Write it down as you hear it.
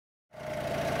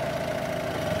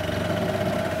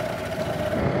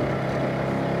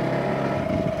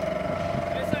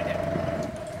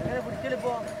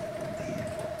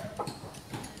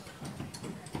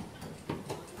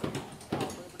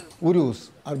Urus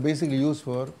are basically used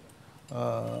for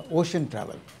ocean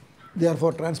travel. They are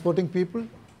for transporting people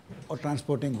or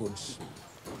transporting goods.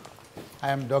 I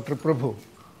am Dr. Prabhu.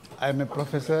 I am a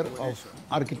professor of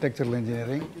architectural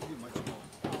engineering.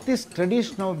 This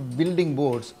tradition of building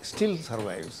boats still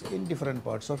survives in different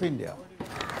parts of India.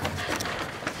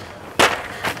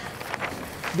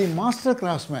 The master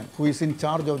craftsman who is in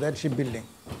charge of that shipbuilding,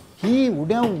 he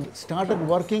would have started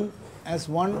working as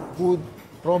one who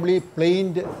probably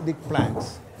planed the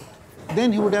planks.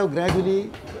 Then he would have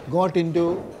gradually got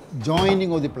into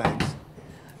joining of the planks.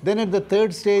 Then at the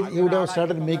third stage, he would have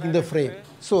started making the frame.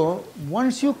 So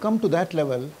once you come to that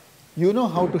level, you know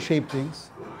how to shape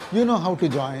things, you know how to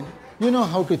join, you know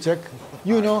how to check,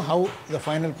 you know how the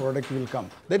final product will come.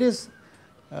 That is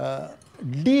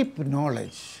deep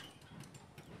knowledge.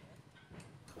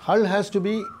 Hull has to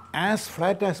be as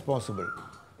flat as possible.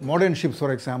 Modern ships,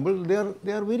 for example, they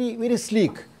are very, very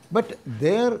sleek, but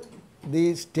the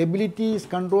stability is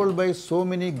controlled by so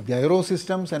many gyro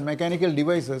systems and mechanical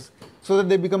devices so that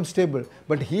they become stable.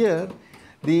 But here,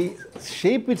 the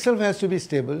shape itself has to be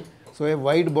stable, so a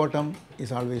wide bottom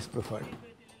is always preferred.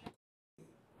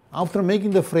 After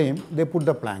making the frame, they put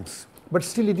the planks, but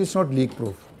still it is not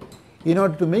leak-proof. In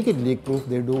order to make it leak-proof,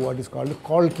 they do what is called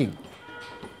caulking.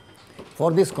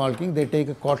 For this caulking, they take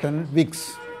a cotton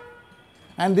wicks,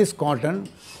 and this cotton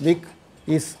wick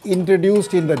is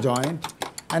introduced in the joint,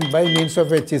 and by means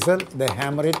of a chisel, they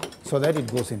hammer it so that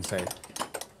it goes inside.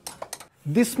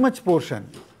 This much portion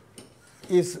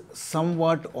is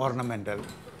somewhat ornamental,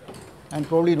 and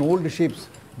probably in old ships,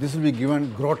 this will be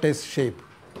given grotesque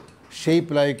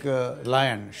shape like a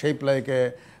lion, shape like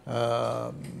a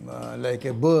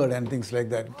bird and things like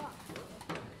that.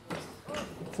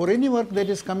 For any work that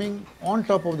is coming on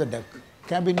top of the deck,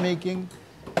 cabin making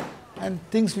and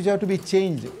things which have to be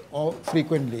changed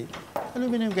frequently,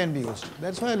 aluminum can be used.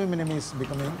 That's why aluminum is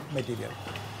becoming material.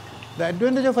 The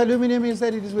advantage of aluminum is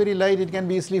that it is very light, it can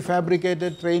be easily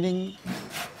fabricated, training.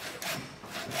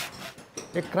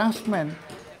 A craftsman,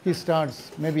 he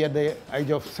starts maybe at the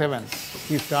age of 7,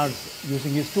 he starts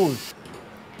using his tools.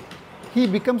 He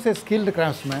becomes a skilled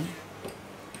craftsman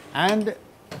and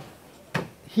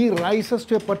he rises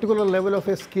to a particular level of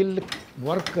a skilled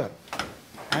worker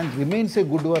and remains a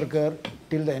good worker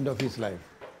till the end of his life.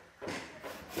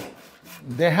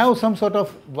 They have some sort of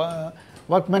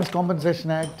Workmen's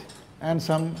Compensation Act and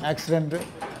some accident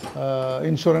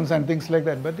insurance and things like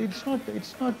that, but it's not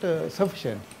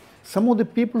sufficient. Some of the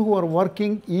people who are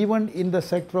working even in the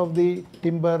sector of the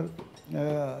timber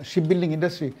shipbuilding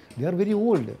industry, they are very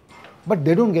old, but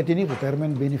they don't get any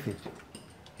retirement benefit.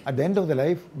 At the end of the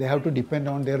life, they have to depend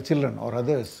on their children or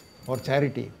others or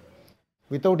charity.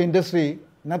 Without industry,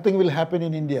 nothing will happen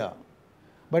in India.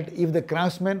 But if the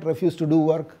craftsmen refuse to do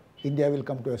work, India will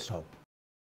come to a stop.